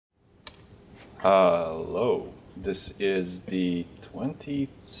Hello. This is the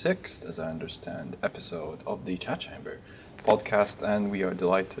 26th, as I understand, episode of the Chat Chamber podcast, and we are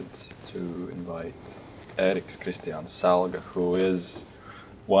delighted to invite Ēriks Kristiāns Selga, who is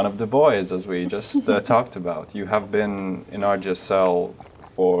one of the boys, as we just talked about. You have been in RGSL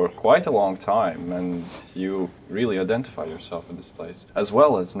for quite a long time, and you really identify yourself in this place, as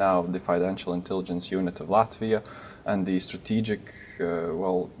well as now the Financial Intelligence Unit of Latvia and the strategic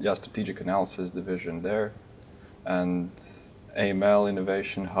analysis division there, and AML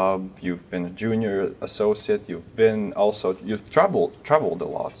Innovation Hub. You've been a junior associate. You've traveled a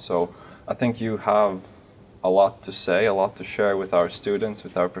lot. So I think you have a lot to say, a lot to share with our students,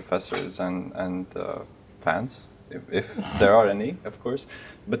 with our professors and fans, if there are any, of course.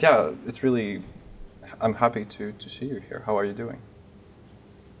 But yeah, I'm happy to see you here. How are you doing?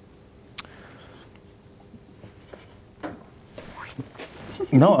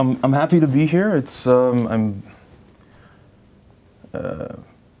 No, I'm happy to be here. It's I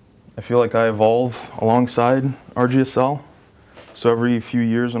feel like I evolve alongside RGSL. So every few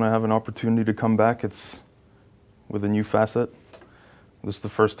years when I have an opportunity to come back, it's with a new facet. This is the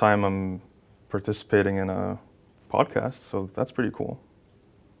first time I'm participating in a podcast, so that's pretty cool.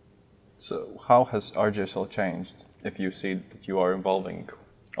 So how has RGSL changed if you see that you are evolving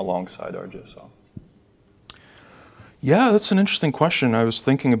alongside RGSL? Yeah, that's an interesting question. I was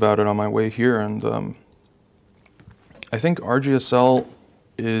thinking about it on my way here, and I think RGSL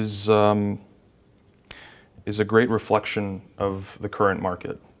is a great reflection of the current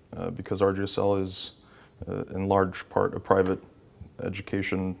market because RGSL is in large part a private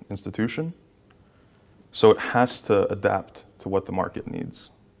education institution. So it has to adapt to what the market needs.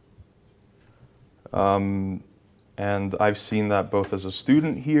 And I've seen that both as a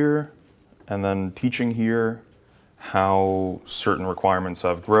student here and then teaching here, how certain requirements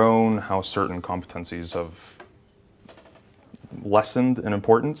have grown, how certain competencies have lessened in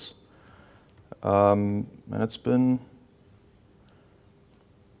importance. And it's been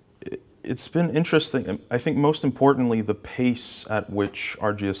interesting. I think most importantly, the pace at which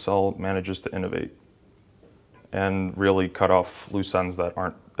RGSL manages to innovate and really cut off loose ends that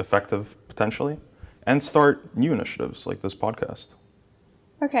aren't effective potentially, and start new initiatives like this podcast.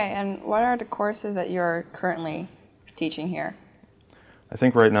 Okay, and what are the courses that you're currently teaching here? I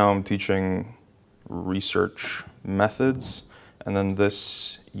think right now I'm teaching research methods, and then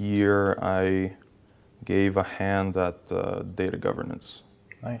this year I gave a hand at data governance.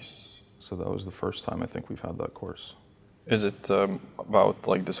 Nice. So that was the first time I think we've had that course. Is it about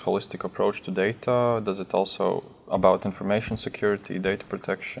like this holistic approach to data? Does it also about information security, data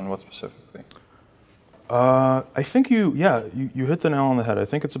protection? What specifically? I think you hit the nail on the head. I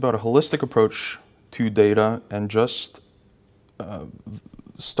think it's about a holistic approach to data and just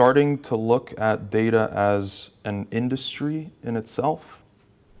starting to look at data as an industry in itself,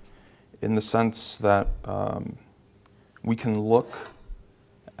 in the sense that we can look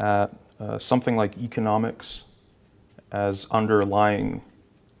at something like economics as underlying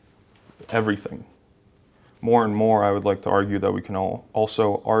everything. More and more, I would like to argue that we can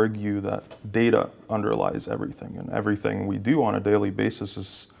also argue that data underlies everything, and everything we do on a daily basis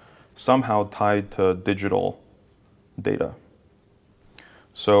is somehow tied to digital data.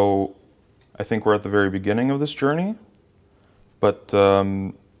 So I think we're at the very beginning of this journey, but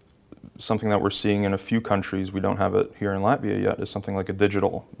something that we're seeing in a few countries, we don't have it here in Latvia yet, is something like a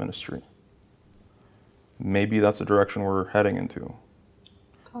digital ministry. Maybe that's the direction we're heading into.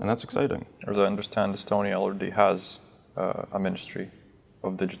 And that's exciting. As I understand, Estonia already has a ministry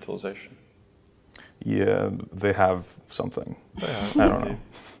of digitalization. Yeah, they have something. I don't know.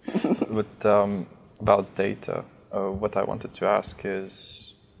 But about data, what I wanted to ask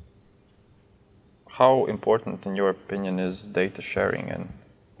is, how important, in your opinion, is data sharing, and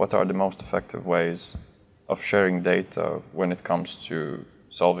what are the most effective ways of sharing data when it comes to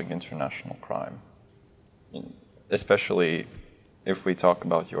solving international crime? Especially if we talk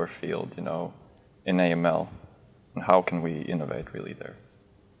about your field, in AML, and how can we innovate really there?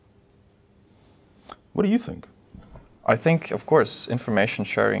 What do you think? I think, of course, information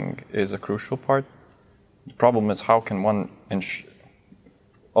sharing is a crucial part. The problem is how can one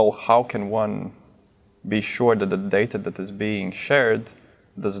be sure that the data that is being shared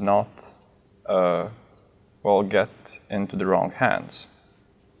does not get into the wrong hands,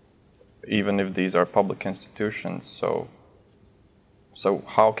 even if these are public institutions. So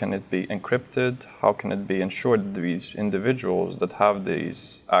how can it be encrypted? How can it be ensured that these individuals that have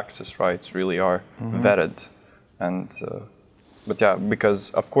these access rights really are vetted? And but yeah, because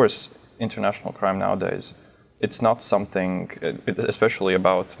of course international crime nowadays it's not something, especially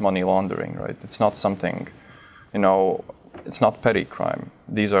about money laundering, right? It's not something, it's not petty crime.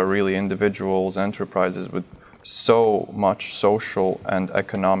 These are really individuals, enterprises with so much social and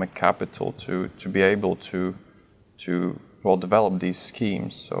economic capital to be able to develop these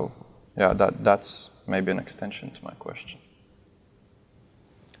schemes. So yeah, that's maybe an extension to my question.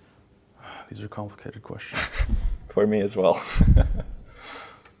 These are complicated questions. For me as well.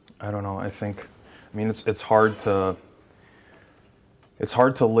 I don't know. I mean, it's hard to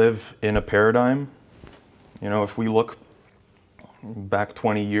live in a paradigm. If we look back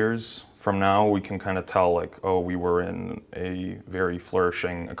 20 years from now, we can kind of tell, like, oh, we were in a very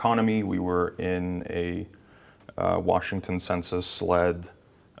flourishing economy. We were in a Washington census-led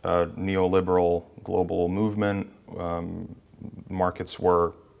neoliberal global movement. Markets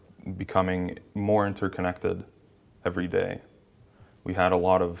were becoming more interconnected every day. We had a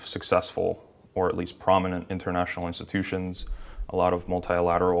lot of successful, or at least prominent, international institutions, a lot of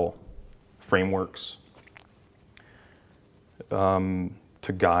multilateral frameworks to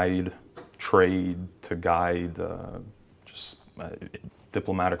guide trade, to guide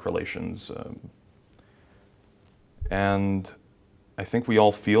diplomatic relations. And I think we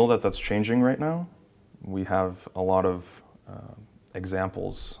all feel that that's changing right now. We have a lot of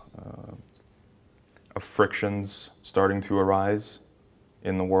examples of frictions starting to arise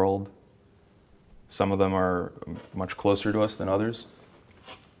in the world. Some of them are much closer to us than others.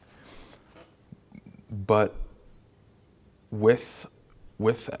 But with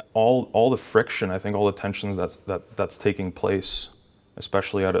all the friction, I think all the tensions that's taking place,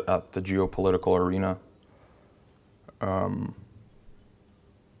 especially at the geopolitical arena,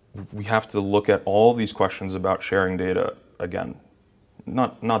 we have to look at all these questions about sharing data again.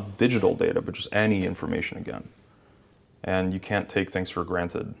 Not digital data, but just any information again. And you can't take things for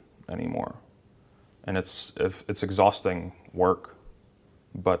granted anymore. And it's exhausting work,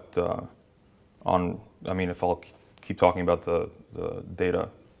 but if I'll keep talking about the data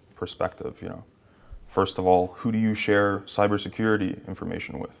perspective, first of all, who do you share cybersecurity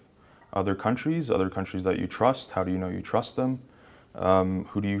information with? Other countries that you trust. How do you know you trust them?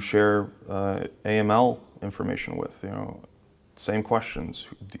 Who do you share AML information with? Same questions.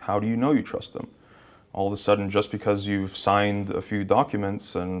 How do you know you trust them? All of a sudden, just because you've signed a few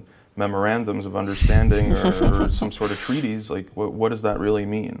documents and memorandums of understanding or some sort of treaties, like what does that really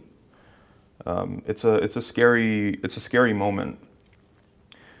mean? It's a scary moment.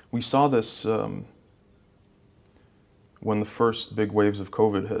 We saw this when the first big waves of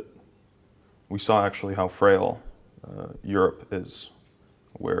COVID hit. We saw actually how frail Europe is,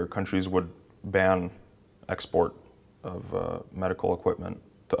 where countries would ban export of medical equipment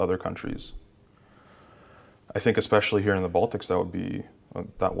to other countries. I think especially here in the Baltics,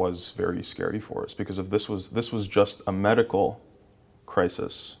 that was very scary for us, because if this was just a medical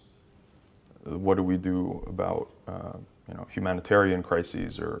crisis, what do we do about humanitarian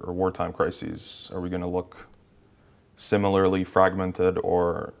crises or wartime crises? Are we going to look similarly fragmented,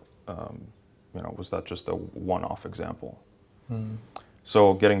 or was that just a one-off example? Mm.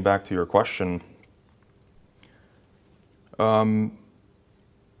 So getting back to your question,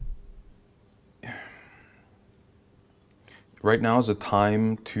 right now is a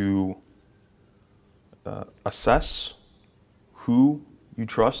time to assess who you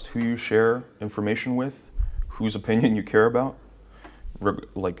trust, who you share information with, whose opinion you care about,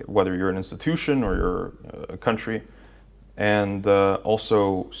 like whether you're an institution or you're a country, and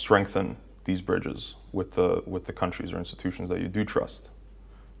also strengthen these bridges with the countries or institutions that you do trust,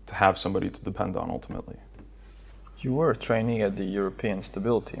 to have somebody to depend on ultimately. You were training at the European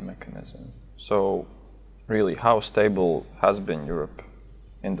Stability Mechanism. So really, how stable has been Europe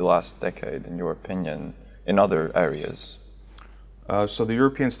in the last decade, in your opinion, in other areas? So the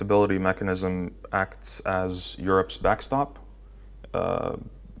European Stability Mechanism acts as Europe's backstop.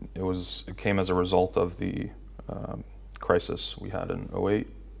 It came as a result of the crisis we had in 2008.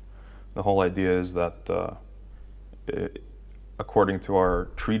 The whole idea is that according to our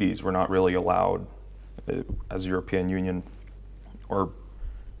treaties, we're not really allowed as European Union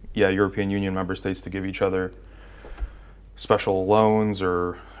European Union member states to give each other special loans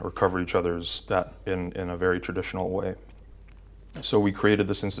or cover each other's debt in a very traditional way. So we created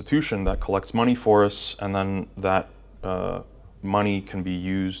this institution that collects money for us, and then that money can be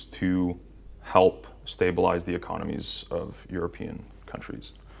used to help stabilize the economies of European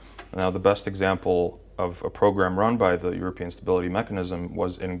countries. Now, the best example of a program run by the European Stability Mechanism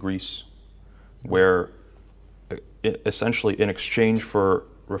was in Greece, where essentially in exchange for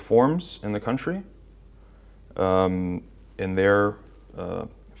reforms in the country, in their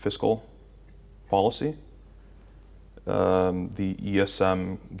fiscal policy, the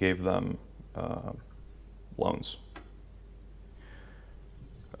ESM gave them loans.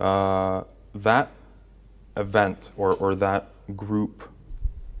 That event or that group,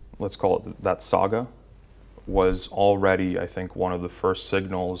 let's call it that saga, was already, I think, one of the first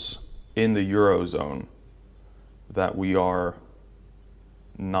signals in the Eurozone that we are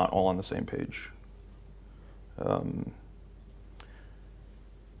not all on the same page.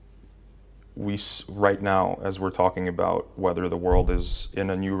 Right now, as we're talking about whether the world is in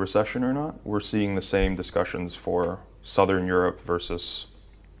a new recession or not, we're seeing the same discussions for Southern Europe versus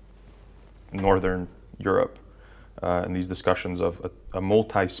Northern Europe. And these discussions of a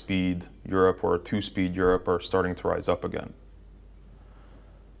multi-speed Europe or a two-speed Europe are starting to rise up again.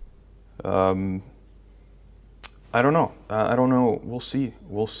 I don't know. We'll see.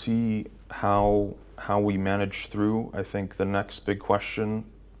 We'll see how we manage through. I think the next big question,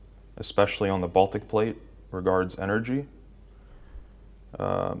 especially on the Baltic plate, regards energy.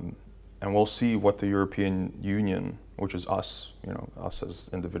 And we'll see what the European Union, which is us, us as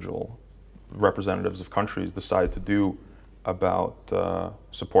individual representatives of countries, decide to do about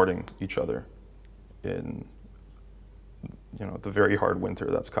supporting each other in the very hard winter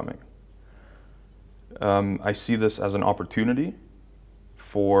that's coming. I see this as an opportunity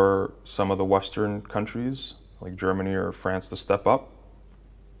for some of the Western countries like Germany or France to step up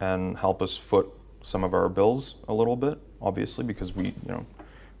and help us foot some of our bills a little bit, obviously, because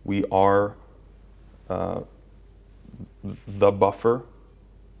we are the buffer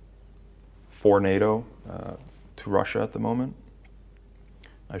for NATO to Russia at the moment.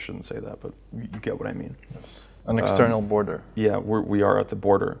 I shouldn't say that, but you get what I mean. Yes. An external border. Yeah, we are at the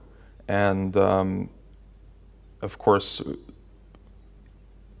border. And of course,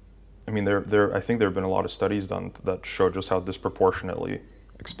 I mean, I think there have been a lot of studies done that show just how disproportionately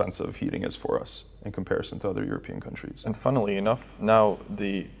expensive heating is for us in comparison to other European countries. And funnily enough, now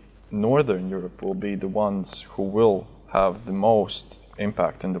the Northern Europe will be the ones who will have the most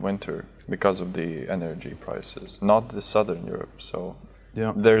impact in the winter because of the energy prices, not the Southern Europe. So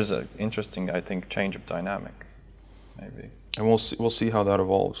yeah, there's an interesting, I think, change of dynamic, maybe. And we'll see how that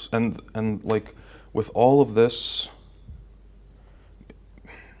evolves. And like with all of this,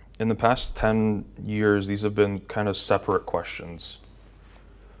 in the past 10 years, these have been kind of separate questions.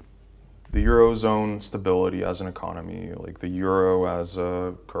 The Eurozone stability as an economy, like the euro as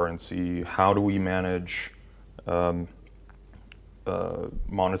a currency, how do we manage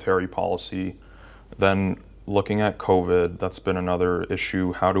monetary policy? Then looking at COVID, that's been another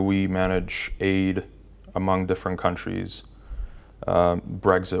issue. How do we manage aid among different countries?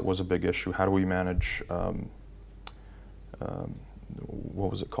 Brexit was a big issue. How do we manage,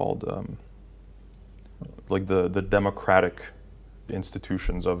 what was it called? Like the democratic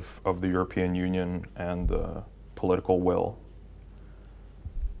institutions of the European Union and political will.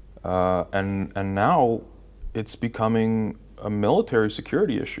 And now it's becoming a military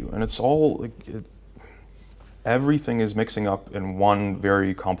security issue, and it's all like everything is mixing up in one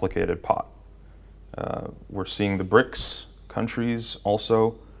very complicated pot. We're seeing the BRICS countries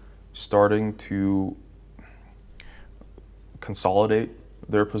also starting to consolidate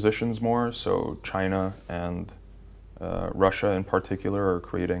their positions more. So China and Russia in particular are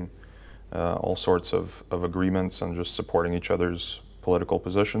creating all sorts of agreements and just supporting each other's political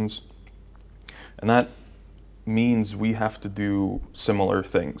positions. And that means we have to do similar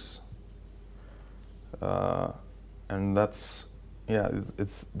things. And that's, yeah,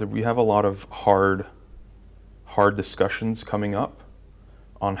 we have a lot of hard discussions coming up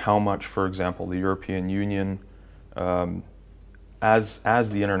on how much, for example, the European Union, as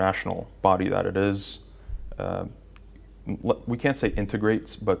the international body that it is, we can't say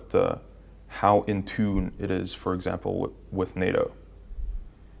integrates, but how in tune it is, for example, with NATO.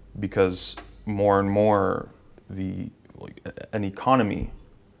 Because more and more, an economy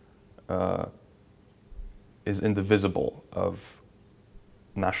is indivisible of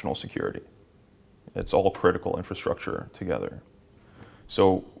national security. It's all critical infrastructure together.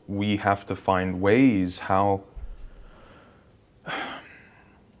 So we have to find ways how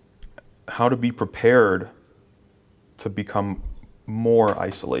to be prepared to become more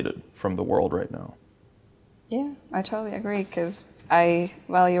isolated from the world right now. Yeah, I totally agree, because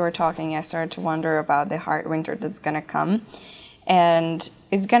while you were talking, I started to wonder about the hard winter that's going to come. And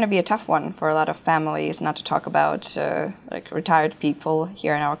it's going to be a tough one for a lot of families, not to talk about like retired people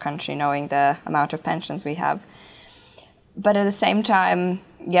here in our country, knowing the amount of pensions we have. But at the same time,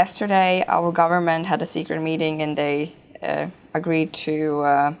 yesterday our government had a secret meeting and they agreed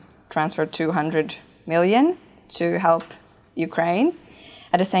to transfer 200 million to help Ukraine.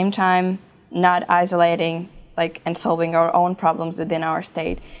 At the same time, not isolating like, and solving our own problems within our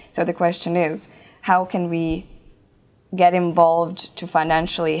state. So the question is, how can we get involved to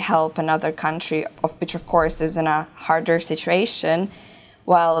financially help another country, which of course is in a harder situation,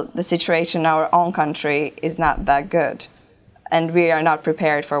 while the situation in our own country is not that good, and we are not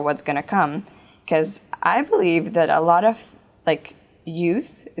prepared for what's going to come? Because I believe that a lot of like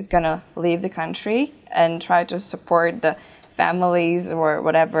youth is going to leave the country and try to support the families or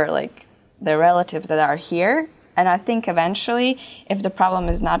whatever, like the relatives that are here. And I think eventually, if the problem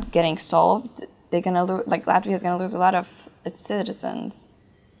is not getting solved, they're going to lose, like Latvia is going to lose a lot of its citizens.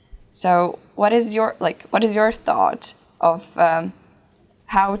 So what is your thought of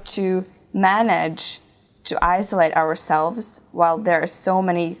how to manage to isolate ourselves while there are so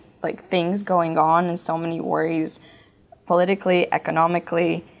many like things going on and so many worries politically,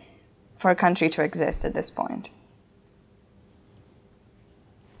 economically, for a country to exist at this point?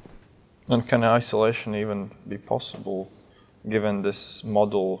 And can isolation even be possible, given this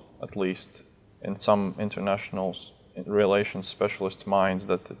model, at least in some international relations specialists' minds,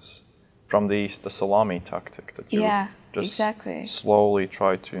 that it's from the East a salami tactic, that you just exactly. slowly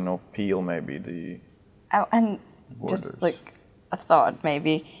try to, peel maybe the and borders. Just like a thought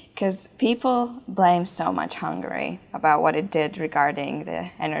maybe, because people blame so much Hungary about what it did regarding the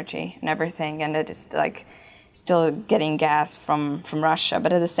energy and everything, and it is like still getting gas from Russia.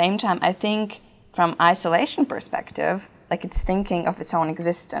 But at the same time, I think from isolation perspective, like it's thinking of its own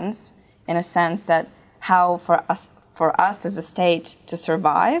existence in a sense that how for us as a state to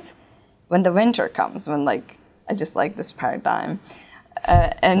survive when the winter comes, when like, I just like this paradigm.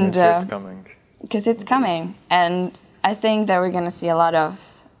 And winter's coming. Because it's coming. And I think that we're going to see a lot of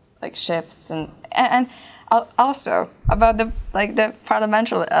like shifts and also about the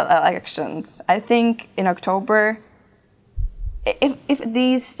parliamentary elections. I think in October, if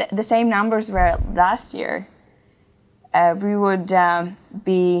the same numbers were last year, we would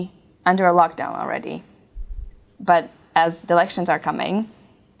be under a lockdown already. But as the elections are coming,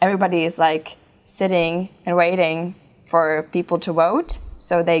 everybody is like sitting and waiting for people to vote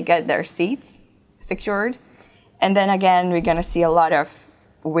so they get their seats secured. And then again, we're going to see a lot of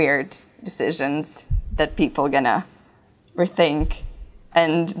weird decisions that people gonna rethink,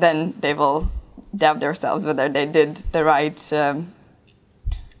 and then they will doubt themselves whether they did the right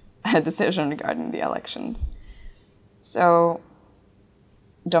decision regarding the elections. So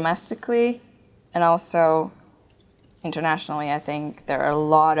domestically and also internationally, I think there are a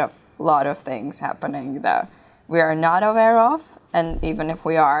lot of things happening that we are not aware of, and even if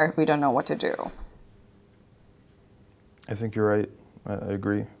we are, we don't know what to do. I think you're right. I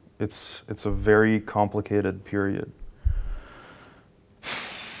agree. It's a very complicated period.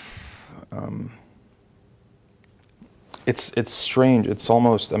 It's strange. It's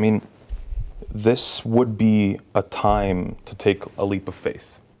almost, I mean, this would be a time to take a leap of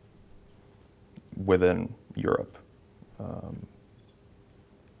faith within Europe.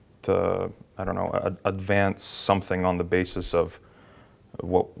 To, I don't know, advance something on the basis of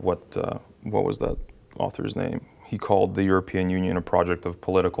what was that author's name? He called the European Union a project of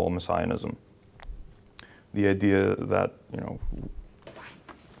political messianism. The idea that,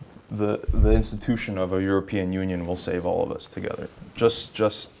 the institution of a European Union will save all of us together,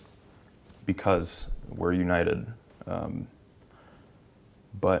 just because we're united.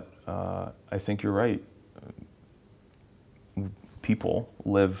 But I think you're right. People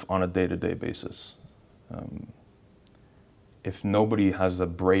live on a day-to-day basis. If nobody has a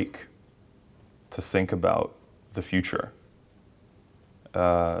break to think about the future,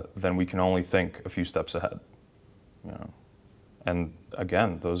 then we can only think a few steps ahead. And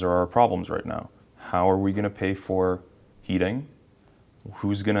again, those are our problems right now. How are we going to pay for heating?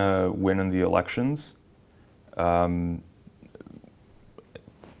 Who's going to win in the elections?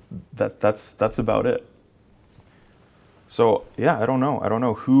 That's about it. So yeah, I don't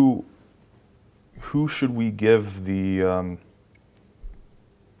know who should we give the I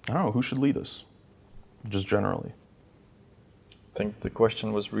don't know, who should lead us, just generally. I think the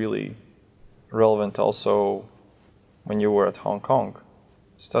question was really relevant also when you were at Hong Kong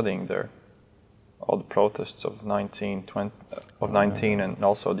studying there. All the protests of 19 and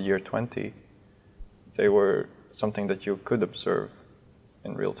also the year 20, they were something that you could observe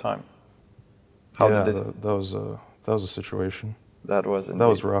in real time. How did it? That was a situation. That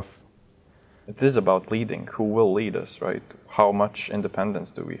was rough. It is about leading. Who will lead us, right? How much independence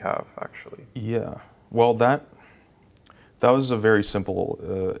do we have, actually? Yeah. Well, that was a very simple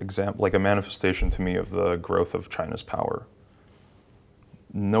example, like a manifestation to me of the growth of China's power.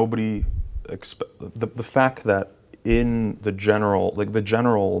 Nobody the fact that in the general, like the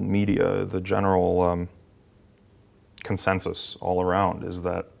general media, the general consensus all around is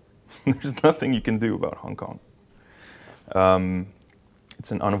that there's nothing you can do about Hong Kong.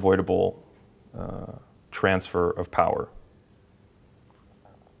 It's an unavoidable transfer of power.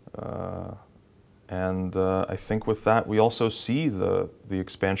 And I think with that, we also see the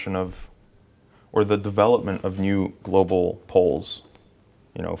expansion of, or the development of new global poles.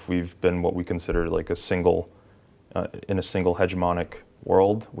 You know, if we've been what we consider like a single, in a single hegemonic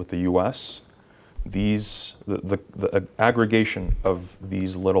world with the U.S., the aggregation of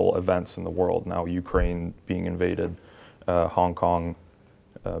these little events in the world, now Ukraine being invaded, Hong Kong,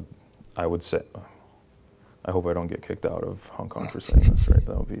 I would say, I hope I don't get kicked out of Hong Kong for saying this, right?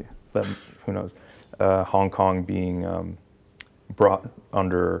 Who knows? Hong Kong being brought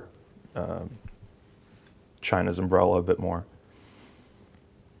under China's umbrella a bit more.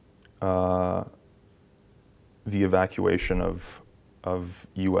 The evacuation of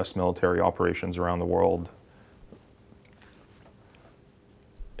U.S. military operations around the world.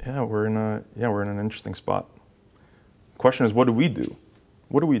 Yeah, we're in an interesting spot. The question is, what do we do?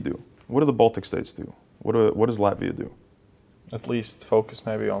 What do we do? What do the Baltic states do? What does Latvia do? At least focus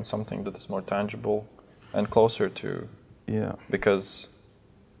maybe on something that is more tangible and closer to. Yeah. Because,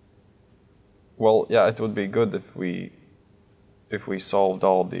 well, yeah, it would be good if we solved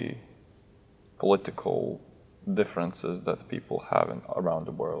all the political differences that people have around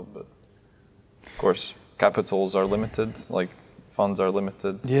the world, but of course capitals are limited, like funds are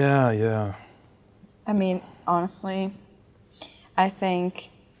limited. Yeah. I mean, honestly, I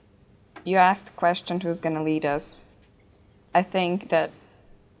think you asked the question, who's going to lead us? I think that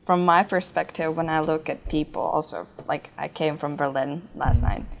from my perspective, when I look at people, also, like I came from Berlin last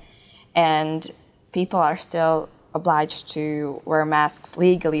night, and people are still obliged to wear masks,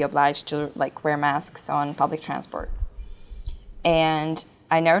 legally obliged to like wear masks on public transport. And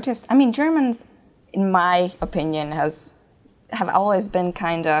I noticed, I mean, Germans, in my opinion, have always been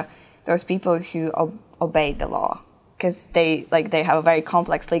kind of those people who obey the law, because they have a very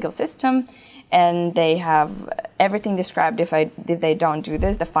complex legal system, and they have everything described. If they don't do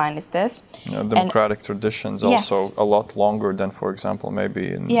this, the fine is this. Yeah, democratic traditions also a lot longer than, for example,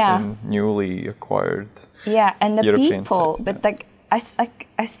 maybe in newly acquired. Yeah, and the European people, states, but like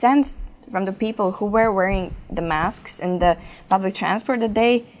I sensed from the people who were wearing the masks in the public transport that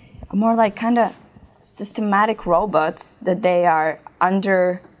they are more like kind of systematic robots, that they are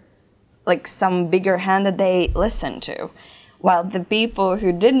under like some bigger hand that they listen to. While the people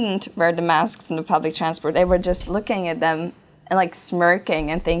who didn't wear the masks in the public transport, they were just looking at them and like smirking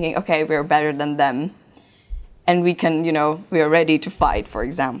and thinking, okay, we're better than them. And we can, we are ready to fight, for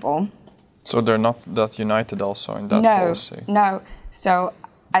example. So they're not that united also in that policy? No. So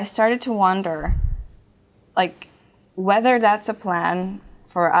I started to wonder, like, whether that's a plan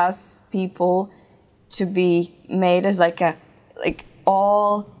for us people to be made as like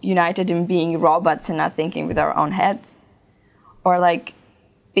all united in being robots and not thinking with our own heads. Or like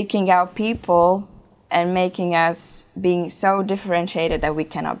picking out people and making us being so differentiated that we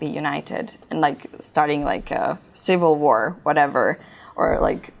cannot be united, and like starting like a civil war, whatever, or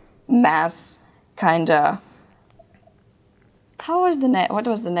like mass kind of. What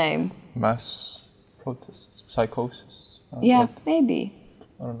was the name? Mass protests, psychosis. Yeah, maybe.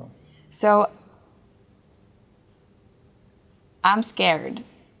 I don't know. So I'm scared,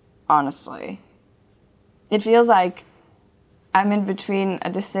 honestly. It feels like I'm in between a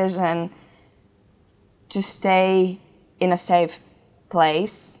decision to stay in a safe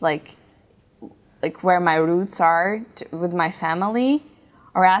place, like where my roots are with my family,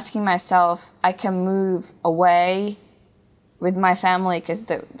 or asking myself, I can move away with my family, because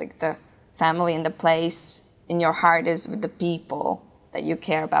the family and the place in your heart is with the people that you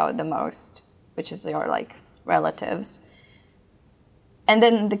care about the most, which is your like relatives. And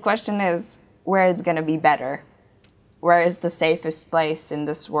then the question is, where it's gonna be better? Where is the safest place in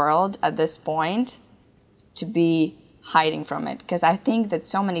this world at this point to be hiding from it? Because I think that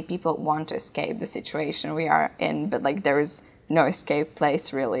so many people want to escape the situation we are in, but like there is no escape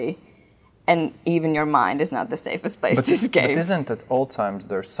place really. And even your mind is not the safest place to escape. But isn't at all times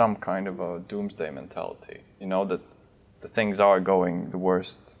there's some kind of a doomsday mentality? That the things are going the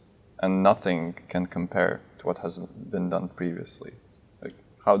worst and nothing can compare to what has been done previously. Like,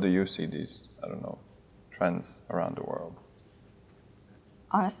 how do you see these, trends around the world?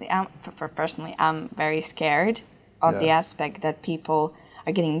 Honestly, personally, I'm very scared of the aspect that people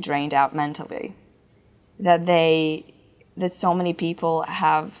are getting drained out mentally. That so many people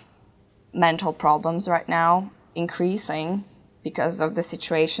have mental problems right now, increasing because of the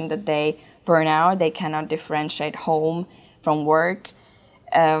situation that they burn out. They cannot differentiate home from work.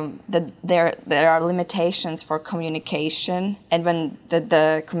 that there are limitations for communication, and when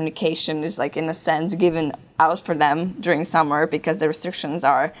the communication is like in a sense given out for them during summer because the restrictions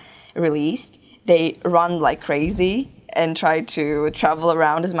are released, they run like crazy and try to travel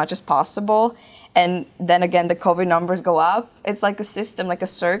around as much as possible. And then again, the COVID numbers go up. It's like a system, like a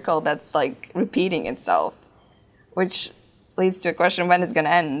circle that's like repeating itself, which leads to a question when it's going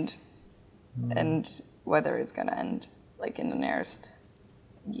to end and whether it's going to end like in the nearest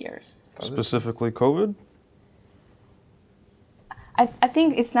years. Specifically COVID? I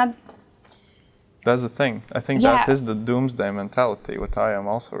think it's not. That's the thing. I think that is the doomsday mentality, what I am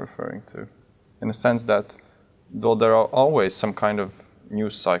also referring to. In the sense that though there are always some kind of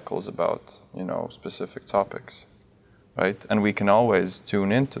news cycles about, specific topics, right? And we can always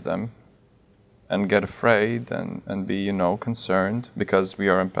tune into them and get afraid and be, concerned because we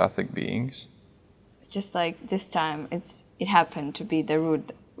are empathic beings. Just like this time, it happened to be the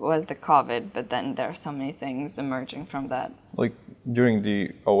root was the COVID, but then there are so many things emerging from that. Like during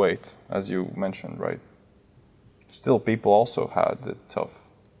the 08, as you mentioned, right? Still, people also had it tough.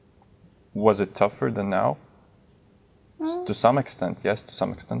 Was it tougher than now? To some extent, yes. To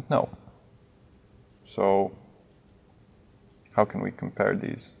some extent, no. So, how can we compare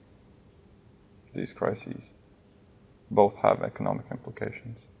these crises? Both have economic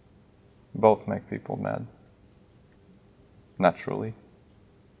implications. Both make people mad. Naturally.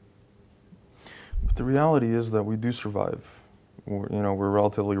 But the reality is that we do survive. We're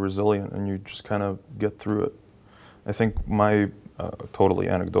relatively resilient, and you just kind of get through it. I think my totally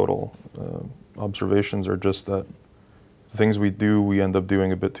anecdotal observations are just that things we do, we end up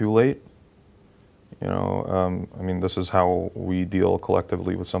doing a bit too late. This is how we deal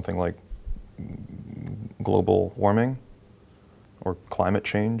collectively with something like global warming or climate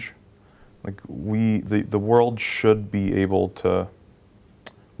change. Like the world should be able to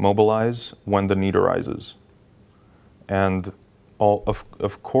mobilize when the need arises. And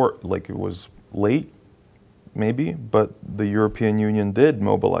of course, like it was late, maybe, but the European Union did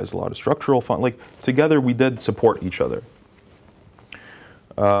mobilize a lot of structural funds. Like together we did support each other.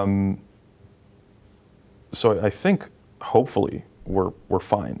 So I think hopefully we're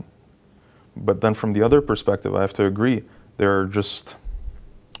fine. But then from the other perspective, I have to agree, there are just,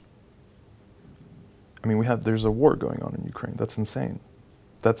 there's a war going on in Ukraine. That's insane.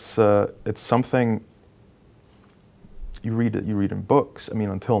 It's something you read in books.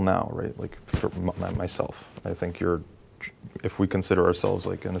 Until now, right? Like for myself, I think if we consider ourselves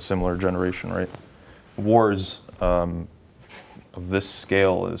like in a similar generation, right? Wars of this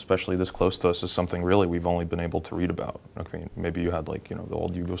scale, especially this close to us, is something really we've only been able to read about. Maybe you had like the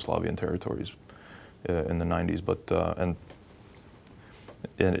old Yugoslavian territories in the 90s, but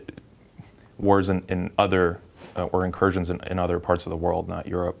wars in other or incursions in other parts of the world, not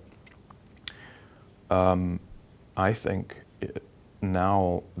Europe. I think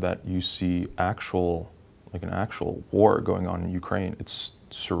now that you see an actual war going on in Ukraine, it's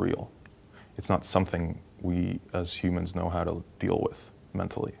surreal. It's not something we as humans know how to deal with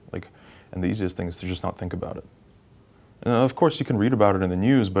mentally. And the easiest thing is to just not think about it. And of course, you can read about it in the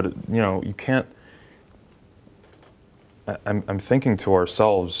news, but you can't. I'm thinking to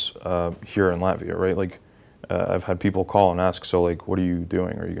ourselves here in Latvia, right? I've had people call and ask, so what are you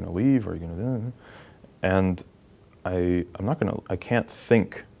doing? Are you going to leave? Are you going to? And I'm not going to. I can't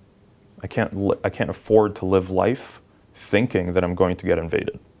think. I can't afford to live life thinking that I'm going to get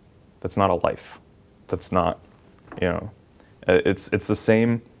invaded. That's not a life. That's not. It's the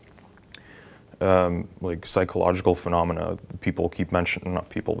same. Psychological phenomena people keep mentioning, not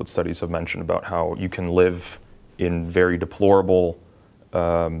people, but studies have mentioned about how you can live in very deplorable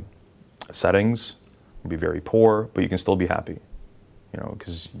settings, be very poor, but you can still be happy,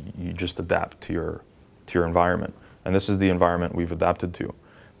 because you just adapt to your environment. And this is the environment we've adapted to.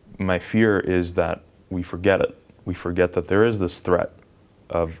 My fear is that we forget it. We forget that there is this threat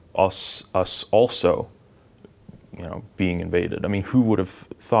of us also, being invaded. Who would have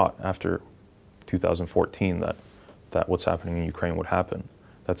thought after 2014 that what's happening in Ukraine would happen?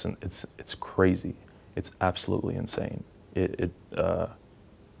 It's crazy. It's absolutely insane.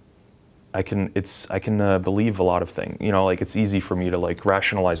 I can believe a lot of things. It's easy for me to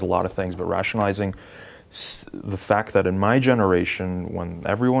rationalize a lot of things, but rationalizing the fact that in my generation, when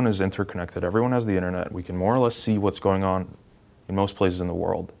everyone is interconnected, everyone has the internet, we can more or less see what's going on in most places in the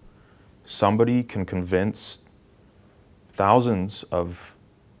world. Somebody can convince thousands of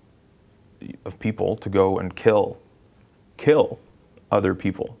people to go and kill other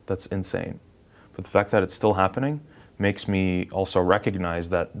people. That's insane. But the fact that it's still happening makes me also recognize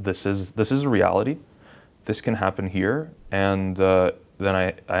that this is a reality. This can happen here, and then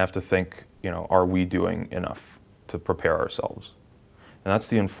I have to think, are we doing enough to prepare ourselves? And that's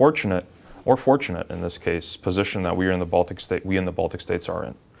the unfortunate, or fortunate in this case, position that we in the Baltic states are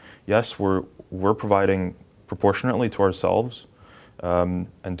in. Yes, we're providing proportionately to ourselves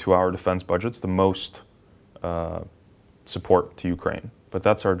and to our defense budgets the most support to Ukraine. But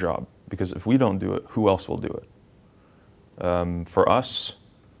that's our job, because if we don't do it, who else will do it? For us,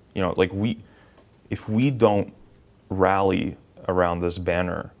 if we don't rally around this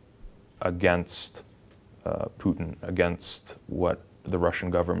banner against Putin, against what the Russian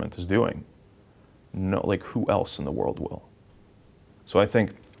government is doing, who else in the world will? So I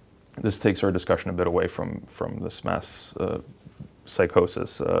think this takes our discussion a bit away from this mass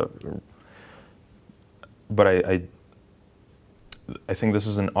psychosis. But I think this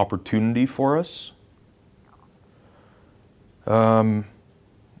is an opportunity for us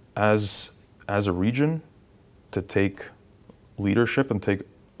as a region to take leadership and take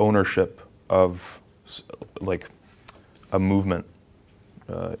ownership of a movement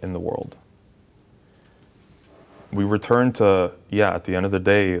in the world. We return to, at the end of the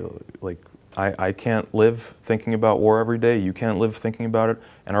day, I can't live thinking about war every day, you can't live thinking about it,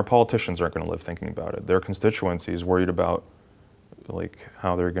 and our politicians aren't going to live thinking about it. Their constituency is worried about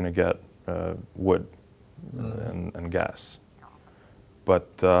how they're going to get wood and gas.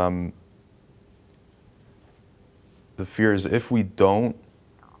 But the fear is if we're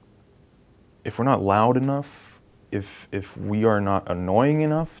not loud enough, if we are not annoying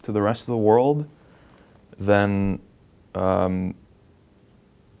enough to the rest of the world, then are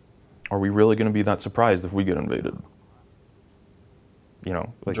we really going to be that surprised if we get invaded?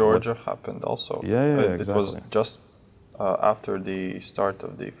 Georgia happened also. Yeah, exactly. It was just after the start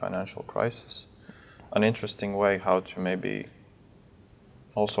of the financial crisis. An interesting way how to maybe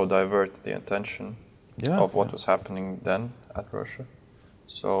also divert the attention of what was happening then at Russia.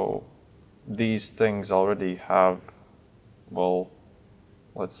 So these things already have,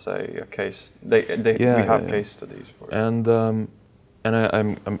 let's say a case. We have case studies for it. And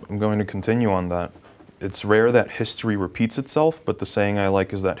I'm going to continue on that. It's rare that history repeats itself, but the saying I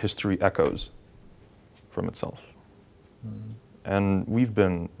like is that history echoes from itself. Mm. And we've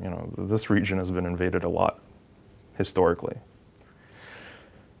been, this region has been invaded a lot historically.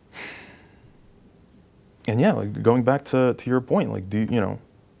 And going back to your point,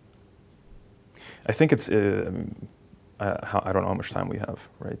 I think it's, I don't know how much time we have,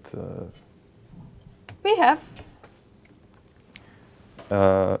 right? We have.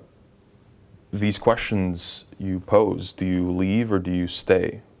 These questions you pose, do you leave or do you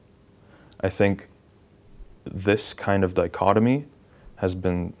stay? I think this kind of dichotomy has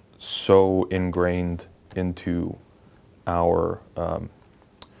been so ingrained into our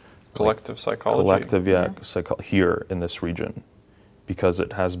collective psychology. Here in this region, because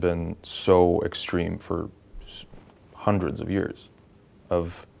it has been so extreme for hundreds of years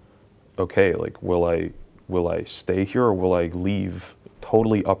of, will I stay here or will I leave,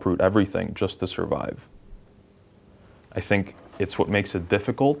 totally uproot everything just to survive? I think it's what makes it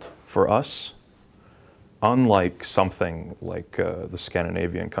difficult for us, unlike something like the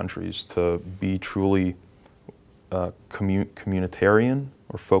Scandinavian countries, to be truly communitarian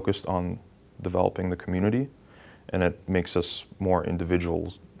or focused on developing the community, and it makes us more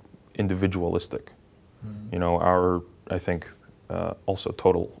individualistic. Mm. I think also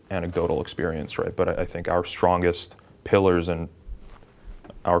total anecdotal experience, right? But I think our strongest pillars in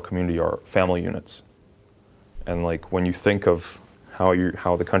our community are family units. And when you think of how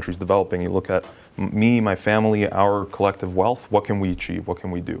the country's developing, you look at me, my family, our collective wealth, what can we achieve? What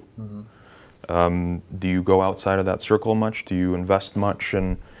can we do? Mm-hmm. Do you go outside of that circle much? Do you invest much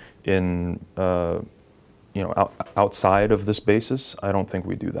in outside of this basis? I don't think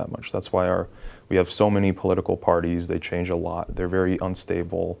we do that much. That's why we have so many political parties. They change a lot. They're very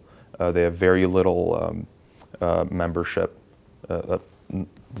unstable. They have very little membership.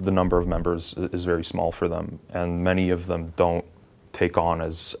 The number of members is very small for them, and many of them don't take on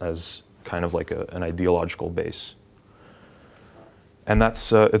as kind of an ideological base. And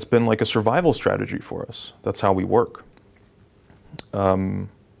that's it's been like a survival strategy for us. That's how we work. And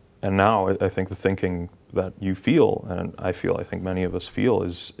now I think the thinking that you feel, and I think many of us feel,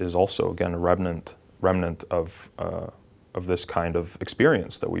 is also again a remnant of this kind of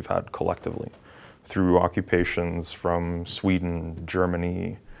experience that we've had collectively through occupations from Sweden,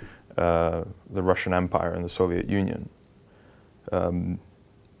 Germany, the Russian Empire, and the Soviet Union.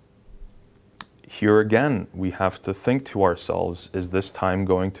 Here again, we have to think to ourselves, is this time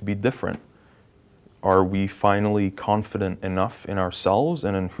going to be different? Are we finally confident enough in ourselves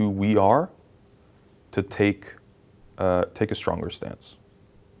and in who we are to take take a stronger stance.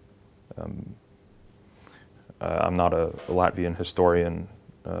 I'm not a Latvian historian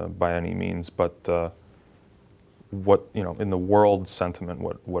by any means, but what, you know, in the world sentiment,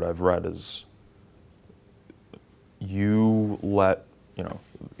 what I've read is you let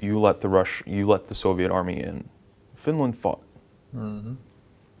the Soviet army in. Finland fought. Mm-hmm.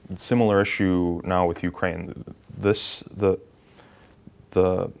 Similar issue now with Ukraine. The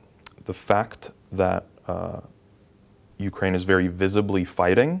fact that Ukraine is very visibly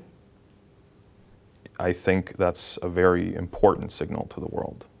fighting, I think that's a very important signal to the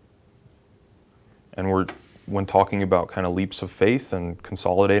world. And when talking about kind of leaps of faith and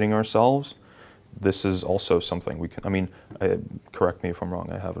consolidating ourselves, this is also something we can, I mean, correct me if I'm wrong,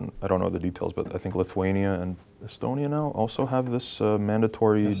 I don't know the details, but I think Lithuania and Estonia now also have this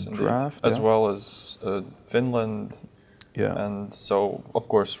mandatory draft. As well as Finland. Yeah. And so, of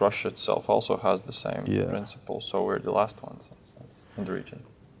course, Russia itself also has the same principle, so we're the last ones in a sense in the region.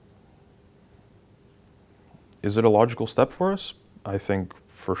 Is it a logical step for us? I think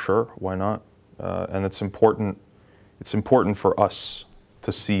for sure, why not? And it's important for us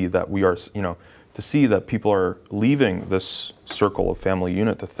to see that we are, you know, to see that people are leaving this circle of family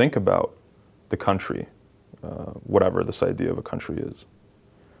unit to think about the country, whatever this idea of a country is,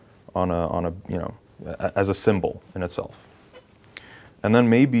 on a you know, as a symbol in itself. And then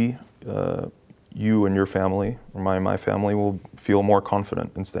maybe you and your family, or my family, will feel more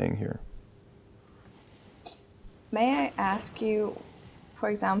confident in staying here. May I ask you, for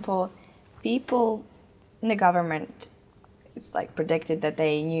example, people in the government, it's like predicted that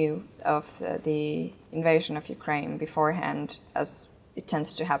they knew of the invasion of Ukraine beforehand, as it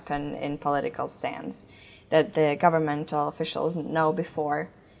tends to happen in political stands, that the governmental officials know before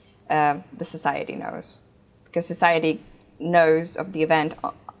the society knows, because society knows of the event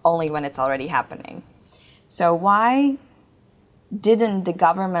only when it's already happening. So why didn't the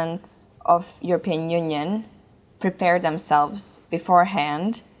governments of European Union prepare themselves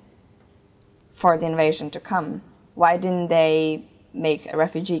beforehand for the invasion to come? Why didn't they make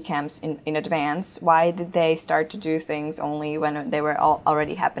refugee camps in advance? Why did they start to do things only when they were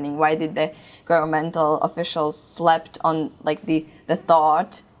already happening? Why did the governmental officials slept on like the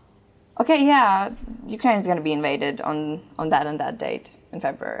thought, okay, yeah, Ukraine is going to be invaded on that and that date in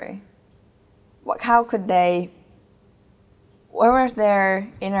February? How could they, where was their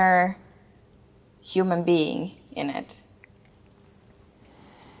inner human being in it?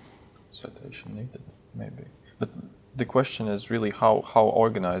 Citation needed, maybe. But the question is really how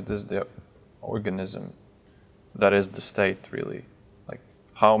organized is the organism that is the state, really? Like,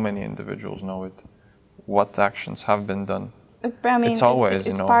 how many individuals know it? What actions have been done? I mean, it's always,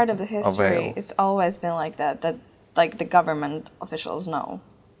 it's you know, part of the history. avail. It's always been like that like the government officials know.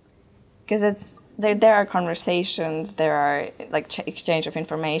 Because there are conversations, there are like exchange of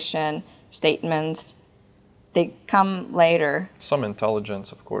information, statements. They come later. Some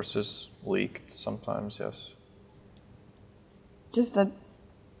intelligence, of course, is leaked sometimes, yes. Just that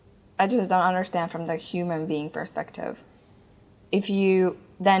I just don't understand from the human being perspective. If you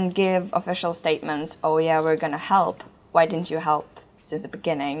then give official statements, oh yeah, we're gonna help, why didn't you help since the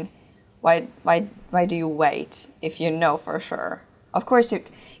beginning? Why do you wait if you know for sure? Of course you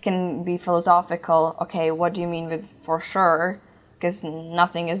can be philosophical, okay, what do you mean with for sure? Because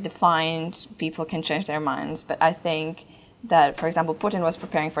nothing is defined, people can change their minds. But I think that, for example, Putin was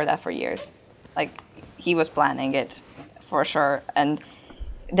preparing for that for years. Like, he was planning it for sure. And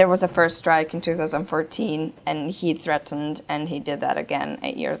there was a first strike in 2014, and he threatened, and he did that again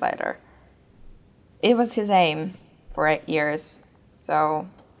 8 years later. It was his aim for 8 years, so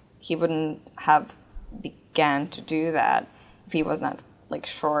he wouldn't have began to do that if he was not like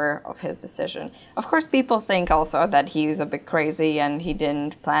sure of his decision. Of course, people think also that he was a bit crazy and he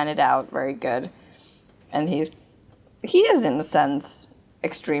didn't plan it out very good, and he is in a sense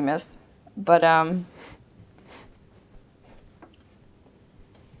extremist, but I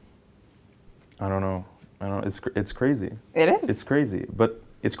don't know. It's crazy. It is. It's crazy, but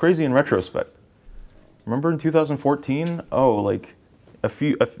it's crazy in retrospect. Remember in 2014? Oh, like a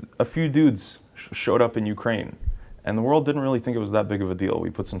few dudes showed up in Ukraine, and the world didn't really think it was that big of a deal.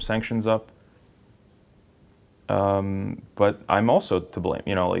 We put some sanctions up, but I'm also to blame.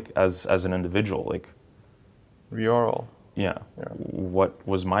 You know, like as an individual, like We are all. yeah. What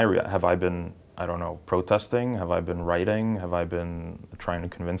was my have I been, I don't know, protesting? Have I been writing? Have I been trying to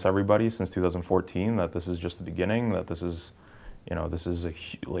convince everybody since 2014 that this is just the beginning? That this is, you know, this is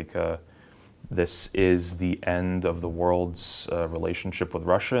this is the end of the world's relationship with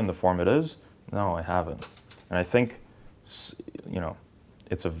Russia in the form it is? No, I haven't. And I think, you know,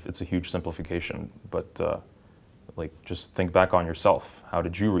 it's a huge simplification, but like, just think back on yourself. How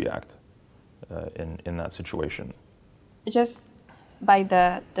did you react in that situation? Just by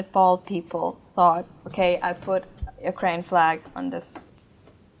the default, people thought, okay, I put Ukraine flag on this.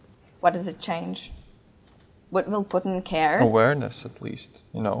 What does it change? What will Putin care? Awareness, at least,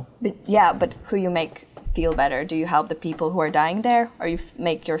 But yeah, but who you make feel better? Do you help the people who are dying there, or you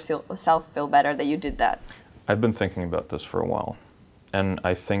make yourself feel better that you did that? I've been thinking about this for a while, and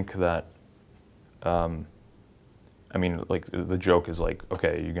I think that, I mean, like, the joke is like,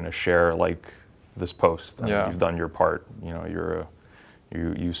 okay, you're gonna share like this post, and you've done your part. You're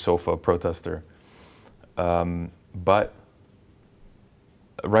you sofa protester. But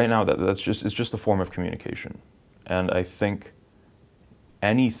right now, it's just a form of communication, and I think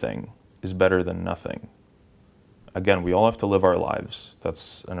anything is better than nothing. Again, we all have to live our lives.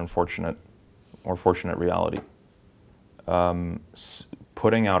 That's an unfortunate or fortunate reality.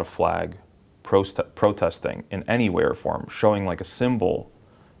 Putting out a flag, protesting in any way or form, showing like a symbol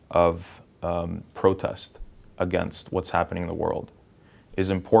of protest against what's happening in the world, is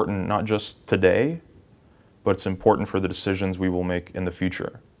important not just today, but it's important for the decisions we will make in the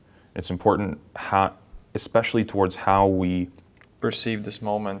future. It's important, especially towards how we perceive this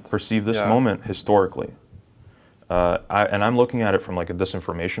moment historically. And I'm looking at it from like a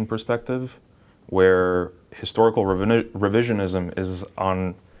disinformation perspective, where historical revisionism is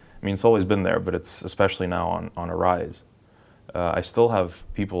on, I mean, it's always been there, but it's especially now on a rise. I still have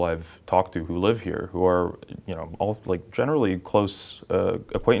people I've talked to who live here who are, all like generally close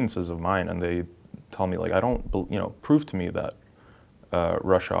acquaintances of mine, and they tell me like, I don't, prove to me that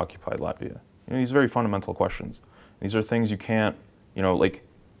Russia occupied Latvia. These very fundamental questions. These are things you can't, like,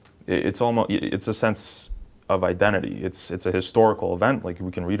 it's a sense of identity. It's a historical event. Like,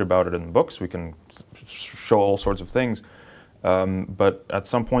 we can read about it in books. We can show all sorts of things. But at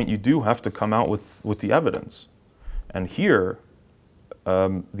some point, you do have to come out with the evidence. And here,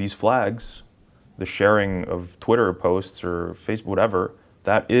 these flags, the sharing of Twitter posts or Facebook, whatever,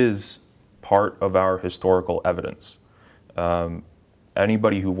 that is part of our historical evidence.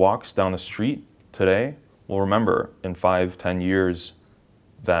 Anybody who walks down the street today will remember in 5-10 years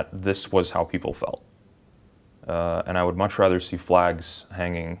that this was how people felt. And I would much rather see flags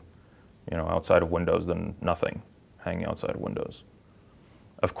hanging, outside of windows than nothing hanging outside of windows.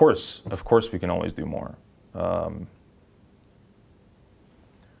 Of course, we can always do more. Don't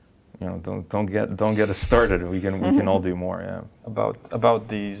get us started. We can all do more. Yeah. About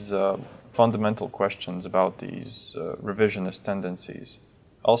these fundamental questions, about these revisionist tendencies.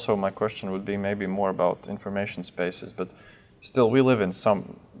 Also, my question would be maybe more about information spaces, but still, we live in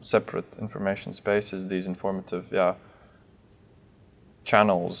some separate information spaces. These informative,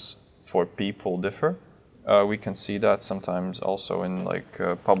 channels for people differ. We can see that sometimes also in like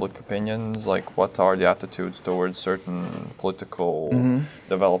public opinions, like what are the attitudes towards certain political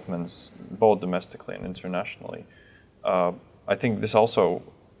developments, both domestically and internationally. I think this also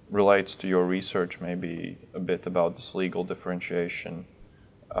relates to your research maybe a bit about this legal differentiation,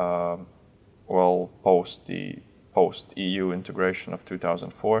 post EU integration of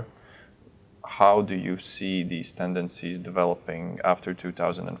 2004. How do you see these tendencies developing after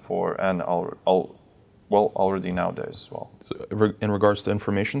 2004 and already nowadays as well? So in regards to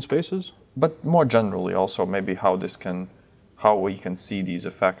information spaces? But more generally also maybe how we can see these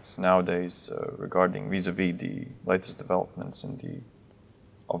effects nowadays regarding vis-a-vis the latest developments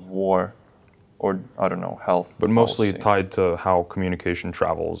of war, or I don't know, health. But mostly policy. tied to how communication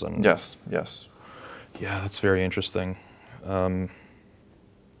travels and. Yes. Yeah, that's very interesting.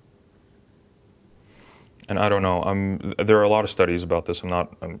 And I don't know. There are a lot of studies about this.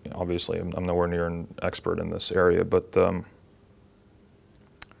 I'm nowhere near an expert in this area, but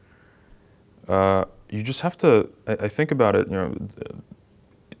you just have to. I think about it,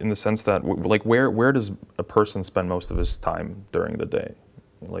 in the sense that, like, where does a person spend most of his time during the day?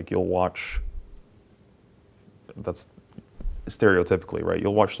 Like, you'll watch. That's stereotypically, right?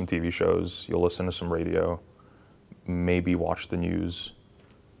 You'll watch some TV shows. You'll listen to some radio. Maybe watch the news,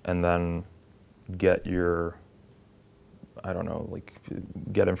 and then get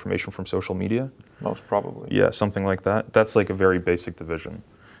get information from social media. Most probably. Yeah, something like that. That's like a very basic division.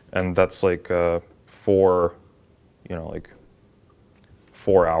 And that's like 4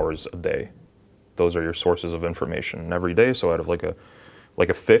 hours a day. Those are your sources of information every day. So out of like a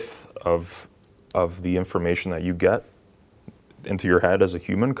fifth of the information that you get into your head as a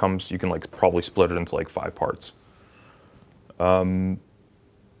human you can like probably split it into like 5 parts.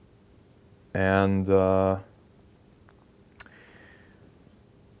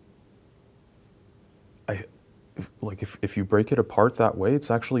 If you break it apart that way,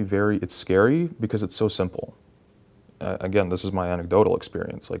 it's actually it's scary because it's so simple. again, this is my anecdotal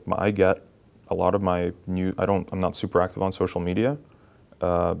experience. Like I get a lot of my new, I'm not super active on social media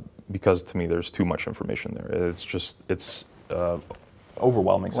because to me there's too much information there. It's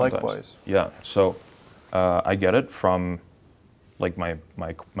overwhelming sometimes. Likewise. Yeah, so I get it from like my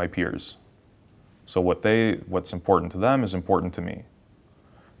peers. So what's important to them is important to me.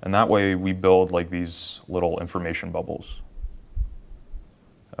 And that way we build like these little information bubbles.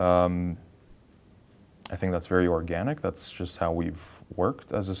 I think that's very organic. That's just how we've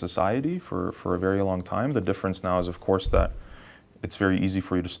worked as a society for a very long time. The difference now is, of course, that it's very easy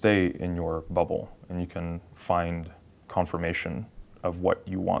for you to stay in your bubble and you can find confirmation of what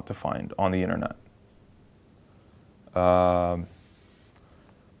you want to find on the internet.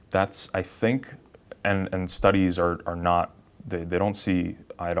 That's, I think, and studies are not, they don't see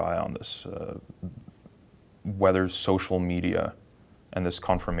eye to eye on this. Whether social media and this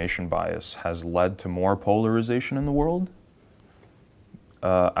confirmation bias has led to more polarization in the world,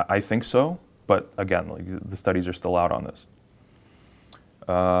 I think so, but again, like the studies are still out on this.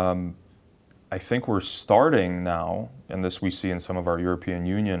 I think we're starting now, and this we see in some of our European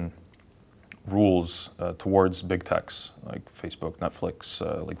Union rules towards big techs like Facebook, Netflix,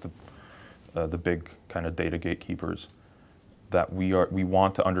 like the big kind of data gatekeepers, that we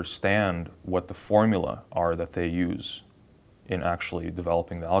want to understand what the formula are that they use in actually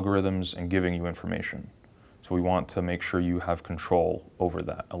developing the algorithms and giving you information. So we want to make sure you have control over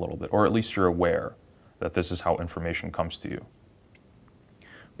that a little bit, or at least you're aware that this is how information comes to you.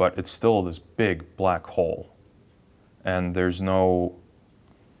 But it's still this big black hole, and to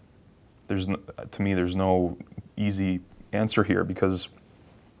me, there's no easy answer here, because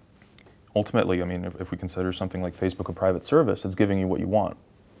ultimately, I mean, if we consider something like Facebook a private service, it's giving you what you want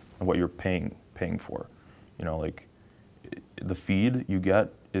and what you're paying for. You know, like the feed you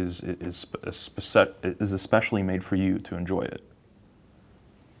get is especially made for you to enjoy it.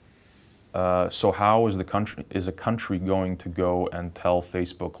 So how is a country going to go and tell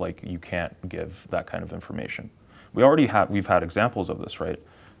Facebook like you can't give that kind of information? We've had examples of this, right?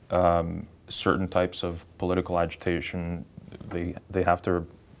 Certain types of political agitation, they have to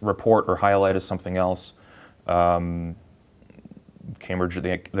report or highlight as something else. The Cambridge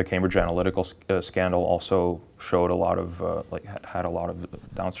Analytica scandal also showed a lot of had a lot of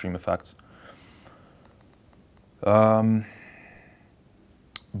downstream effects. But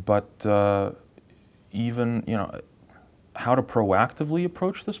even, you know, how to proactively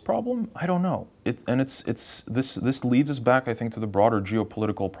approach this problem, I don't know. This leads us back, I think, to the broader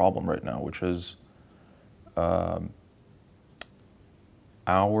geopolitical problem right now, which is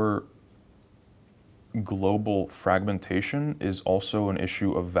our global fragmentation is also an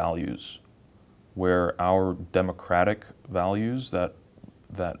issue of values, where our democratic values that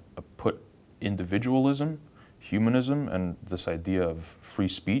put individualism, humanism, and this idea of free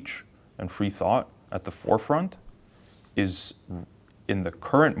speech and free thought at the forefront is, in the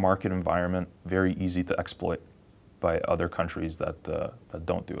current market environment, very easy to exploit by other countries that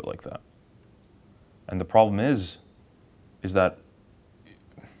don't do it like that. And the problem is that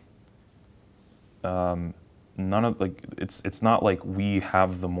it's not like we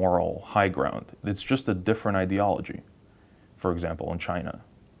have the moral high ground. It's just a different ideology. For example, in China,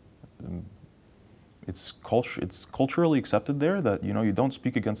 it's culturally accepted there that, you know, you don't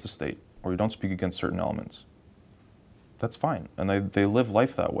speak against the state or you don't speak against certain elements. That's fine, and they live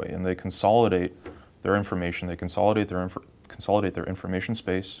life that way, and they consolidate their information. They consolidate their information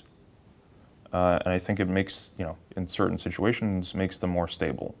space, and I think it makes, you know, in certain situations, makes them more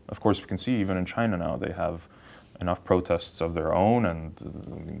stable. Of course, we can see even in China now they have enough protests of their own,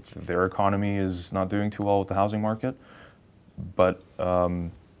 and their economy is not doing too well with the housing market. But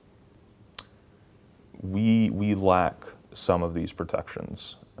we lack some of these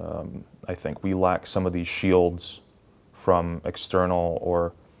protections. I think we lack some of these shields from external,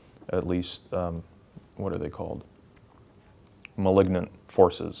 or at least, what are they called? Malignant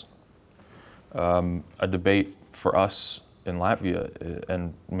forces. A debate for us in Latvia,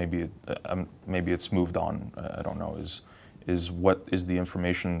 and maybe it's moved on, I don't know, is what is the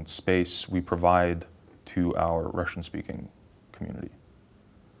information space we provide to our Russian-speaking community?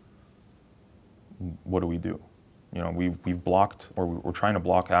 What do we do? You know, we've blocked, or we're trying to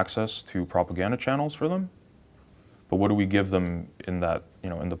block access to propaganda channels for them, but what do we give them in that, you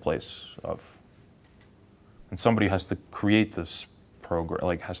know, in the place of? And somebody has to create this program,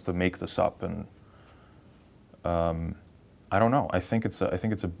 like has to make this up, and I don't know. I think it's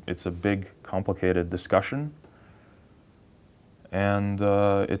a big, complicated discussion, and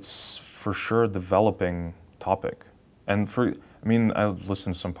it's for sure a developing topic. And I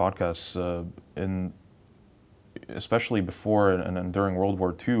listened to some podcasts especially before and during World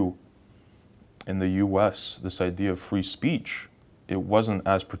War II, in the U.S., this idea of free speech, it wasn't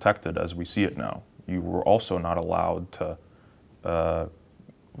as protected as we see it now. You were also not allowed to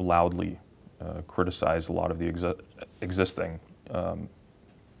loudly criticize a lot of the existing,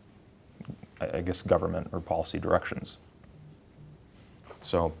 I guess, government or policy directions.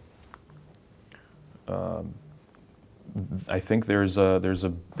 So I think there's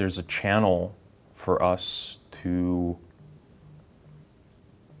a channel for us to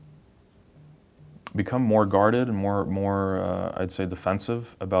become more guarded and more I'd say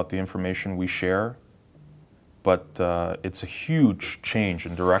defensive about the information we share, but it's a huge change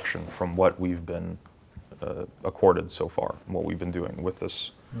in direction from what we've been accorded so far, and what we've been doing with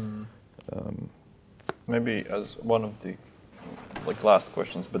this. Maybe as one of the last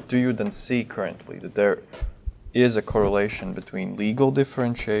questions, but do you then see currently that there is a correlation between legal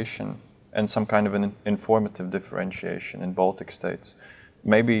differentiation and some kind of an informative differentiation in Baltic states?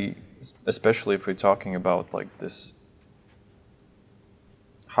 Maybe especially if we're talking about this,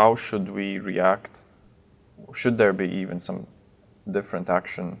 how should we react? Should there be even some different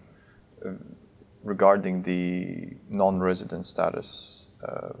action regarding the non-resident status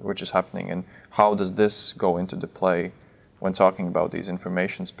which is happening, and how does this go into the play when talking about these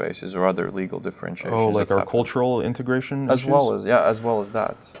information spaces or other legal differentiations? Oh, like our cultural integration as issues? as well as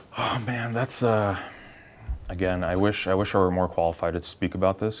that. Oh man, that's again, I wish I were more qualified to speak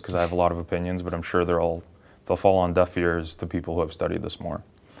about this, because I have a lot of opinions, but I'm sure they'll fall on deaf ears to people who have studied this more.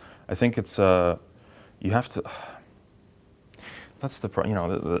 I think it's you have to. That's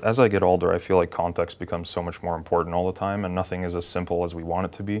as I get older, I feel like context becomes so much more important all the time, and nothing is as simple as we want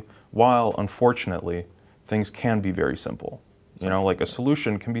it to be. While unfortunately, things can be very simple. Like a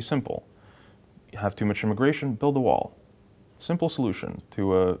solution can be simple. You have too much immigration, build a wall. Simple solution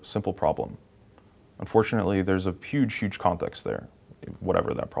to a simple problem. Unfortunately, there's a huge context there,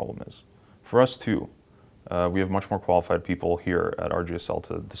 whatever that problem is. For us too, we have much more qualified people here at RGSL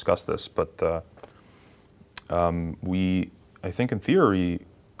to discuss this, but we, I think in theory,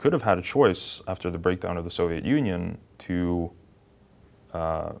 could have had a choice after the breakdown of the Soviet Union to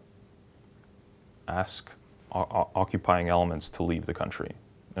ask occupying elements to leave the country,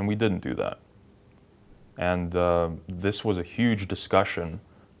 and we didn't do that. And this was a huge discussion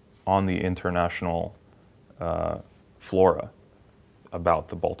on the international flora about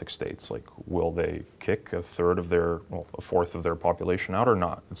the Baltic states. Like, will they kick a fourth of their population out or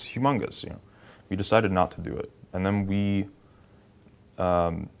not? It's humongous. We decided not to do it, and then we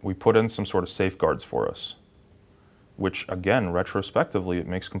put in some sort of safeguards for us, which again, retrospectively, it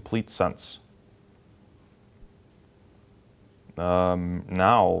makes complete sense.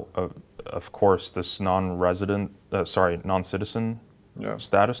 Now, of course, this non-citizen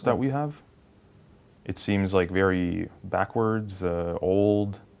status that we have, it seems like very backwards,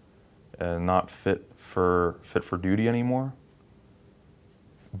 old, and not fit for duty anymore.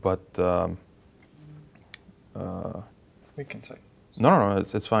 But we can say no,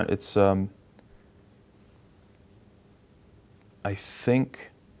 it's fine. It's I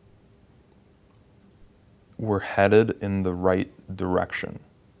think we're headed in the right direction.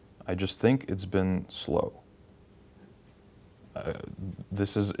 I just think it's been slow.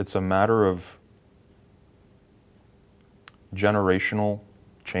 It's a matter of generational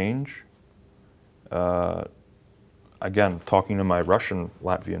change. Again, talking to my Russian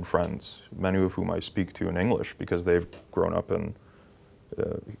Latvian friends, many of whom I speak to in English because they've grown up in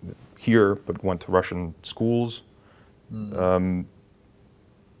here but went to Russian schools.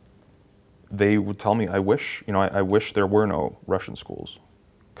 They would tell me, I wish there were no Russian schools,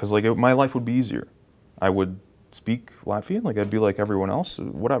 because my life would be easier. I would speak Latvian, I'd be like everyone else,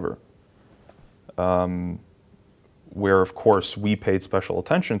 whatever. Where of course we paid special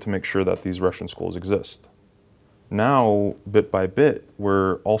attention to make sure that these Russian schools exist. Now, bit by bit,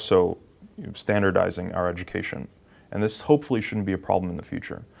 we're also standardizing our education, and this hopefully shouldn't be a problem in the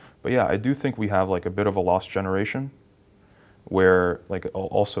future. But yeah, I do think we have a bit of a lost generation, where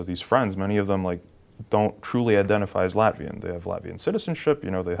also these friends, many of them don't truly identify as Latvian. They have Latvian citizenship,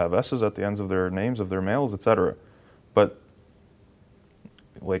 they have S's at the ends of their names, of their males, etc. But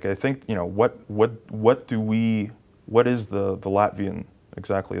I think, what is the Latvian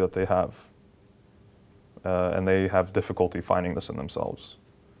exactly that they have? And they have difficulty finding this in themselves.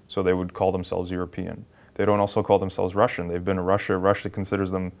 So they would call themselves European. They don't also call themselves Russian. They've been to Russia. Russia considers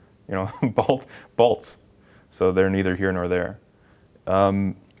them, Balts. So they're neither here nor there.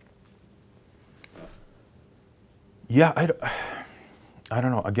 Yeah, I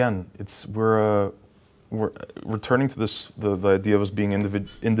don't know. Again, we're returning to the idea of us being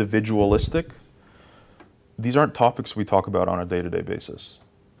individualistic. these aren't topics we talk about on a day-to-day basis,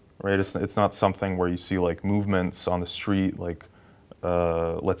 right? It's not something where you see like movements on the street, like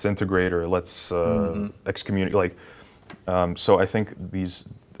let's integrate or let's excommunicate. Like, so I think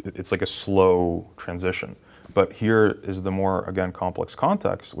it's like a slow transition. But here is the more, again, complex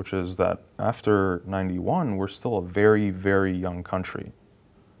context, which is that after 91, we're still a very, very young country.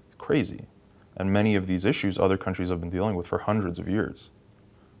 It's crazy. And many of these issues other countries have been dealing with for hundreds of years.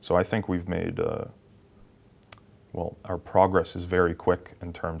 So I think we've made, well, our progress is very quick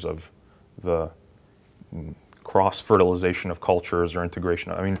in terms of the cross-fertilization of cultures or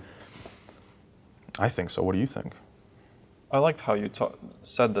integration. I mean, I think so. What do you think? I liked how you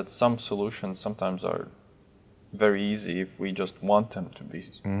said that some solutions sometimes are very easy if we just want them to be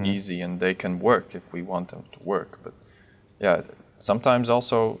easy, and they can work if we want them to work. But yeah, sometimes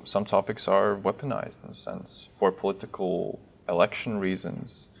also some topics are weaponized in a sense for political election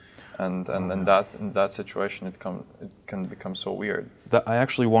reasons, and in that situation it can become so weird. I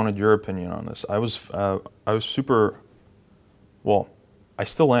actually wanted your opinion on this. I was super, well, I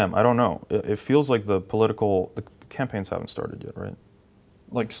still am. I don't know. It feels like the campaigns haven't started yet, right?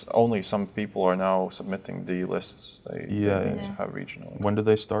 Like only some people are now submitting the lists they need to have regional. When did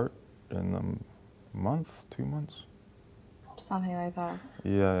they start? In a month, 2 months? Something like that.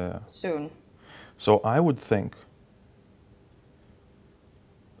 Yeah. Soon. So I would think,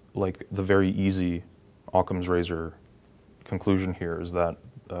 like the very easy Occam's razor conclusion here is that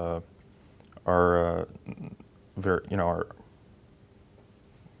our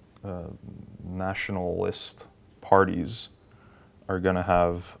nationalist parties are going to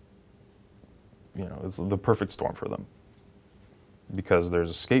have, it's the perfect storm for them, because there's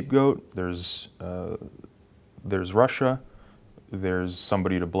a scapegoat, there's Russia, there's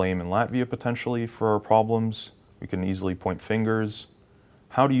somebody to blame in Latvia potentially for our problems. We can easily point fingers.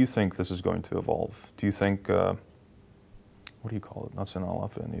 How do you think this is going to evolve? Do you think, what do you call it? Nacional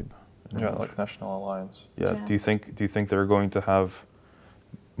Apvienība. Yeah, like National Alliance. Yeah. Do you think they're going to have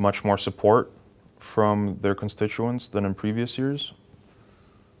much more support from their constituents than in previous years?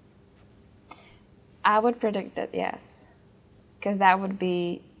 I would predict that yes, because that would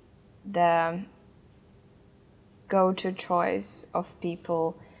be the go-to choice of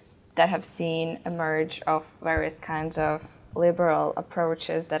people that have seen emerge of various kinds of liberal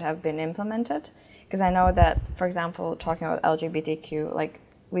approaches that have been implemented. Because I know that, for example, talking about LGBTQ, like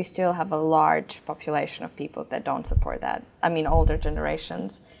we still have a large population of people that don't support that. I mean, older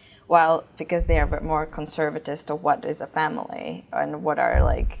generations. Well, because they are a bit more conservative to what is a family and what are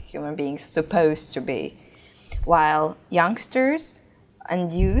like human beings supposed to be. While youngsters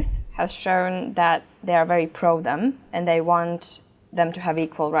and youth has shown that they are very pro them and they want them to have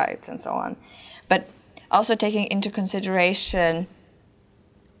equal rights and so on. But also taking into consideration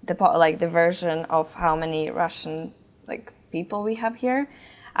the version of how many Russian people we have here,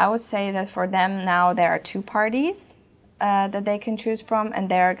 I would say that for them now there are two parties that they can choose from, and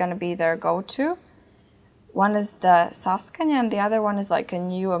they're going to be their go-to. One is the Saskaņa, and the other one is like a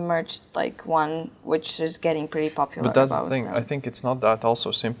new emerged one which is getting pretty popular. But that's the thing. I think it's not that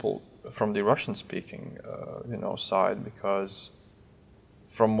also simple from the Russian-speaking side, because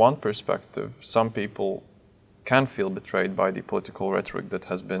from one perspective, some people can feel betrayed by the political rhetoric that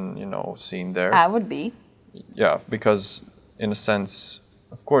has been seen there. I would be. Yeah, because in a sense,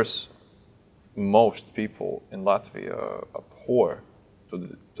 of course, most people in Latvia abhor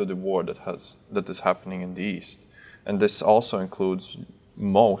to the war that is happening in the East, and this also includes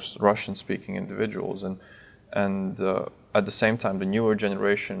most Russian-speaking individuals, and at the same time, the newer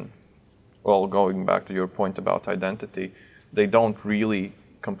generation, well, going back to your point about identity, they don't really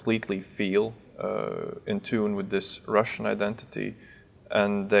completely feel in tune with this Russian identity,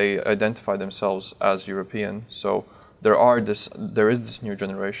 and they identify themselves as European. So there is this new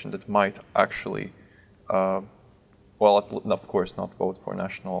generation that might actually, of course not vote for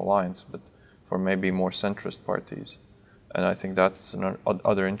National Alliance, but for maybe more centrist parties. And I think that's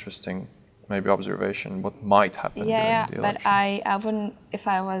another interesting maybe observation, what might happen during the election. But I wouldn't, if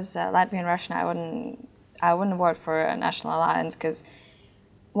I was Latvian Russian, I wouldn't vote for a National Alliance, because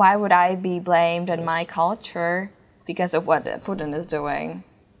why would I be blamed in my culture because of what Putin is doing?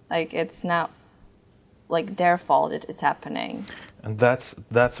 It's not their fault it is happening. And that's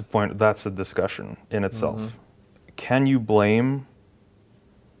a point, that's a discussion in itself. Mm-hmm. Can you blame,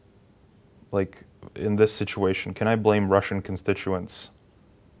 in this situation, can I blame Russian constituents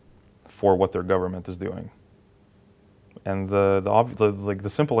for what their government is doing? And the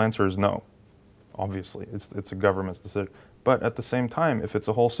simple answer is no. Obviously, it's a government's decision. But at the same time, if it's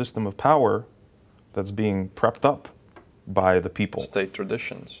a whole system of power that's being prepped up by the people, state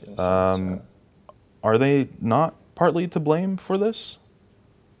traditions, are they not partly to blame for this?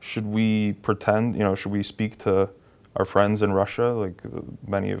 Should we pretend, should we speak to our friends in Russia, like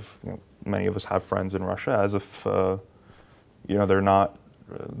many of us have friends in Russia, as if, they're not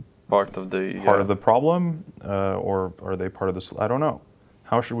part of the problem, or are they part of this? I don't know.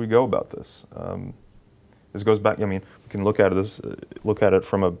 How should we go about this? This goes back. We can look at it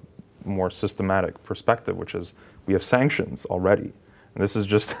from a more systematic perspective, which is we have sanctions already, and this is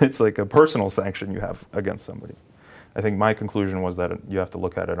it's like a personal sanction you have against somebody. I think my conclusion was that you have to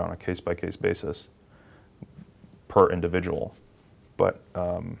look at it on a case-by-case basis per individual, but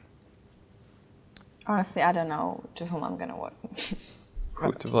honestly, I don't know to whom I'm gonna what.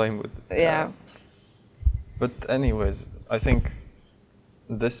 Who to blame with? Yeah. But anyways, I think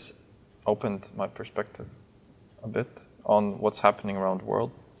this opened my perspective a bit on what's happening around the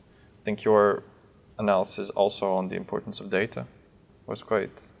world. I think your analysis also on the importance of data was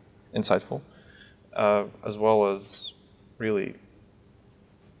quite insightful, as well as really,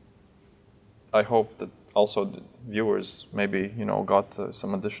 I hope that also the viewers maybe, got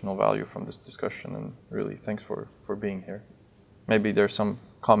some additional value from this discussion, and really thanks for being here. Maybe there's some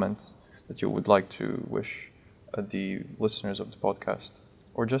comments that you would like to wish the listeners of the podcast,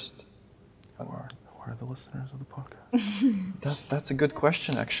 or just... Who are the listeners of the podcast? That's a good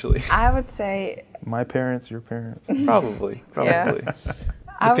question, actually. I would say... My parents, your parents. Probably. Yeah.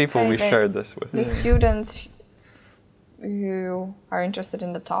 The people we shared this with. The students who are interested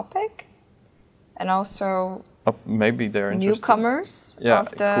in the topic, and also maybe they're interested. Newcomers. Yeah,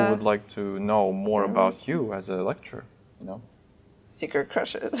 who would like to know more about you as a lecturer, Secret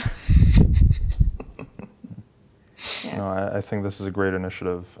crushes. Yeah. No, I think this is a great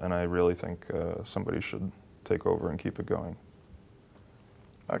initiative, and I really think somebody should take over and keep it going.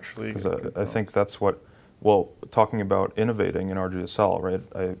 Actually, because I think that's talking about innovating in RGSL,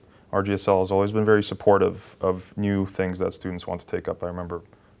 right? RGSL has always been very supportive of new things that students want to take up. I remember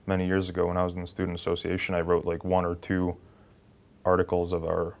many years ago when I was in the student association, I wrote like 1 or 2 articles of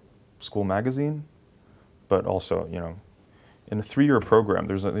our school magazine, but also, in a 3-year program,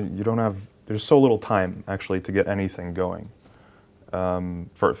 there's so little time actually to get anything going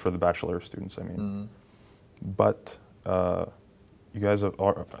for the bachelor students. But you guys have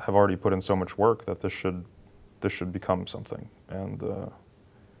already put in so much work that this should become something, and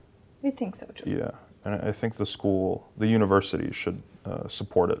we think so too. Yeah, and I think the university should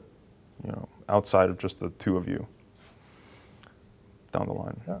support it, outside of just the 2 of you down the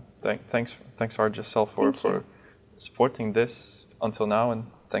line. Yeah. Thanks RGSL for supporting this until now, and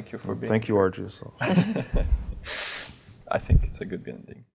thank you for being. Thank you, RGSL. I think it's a good ending.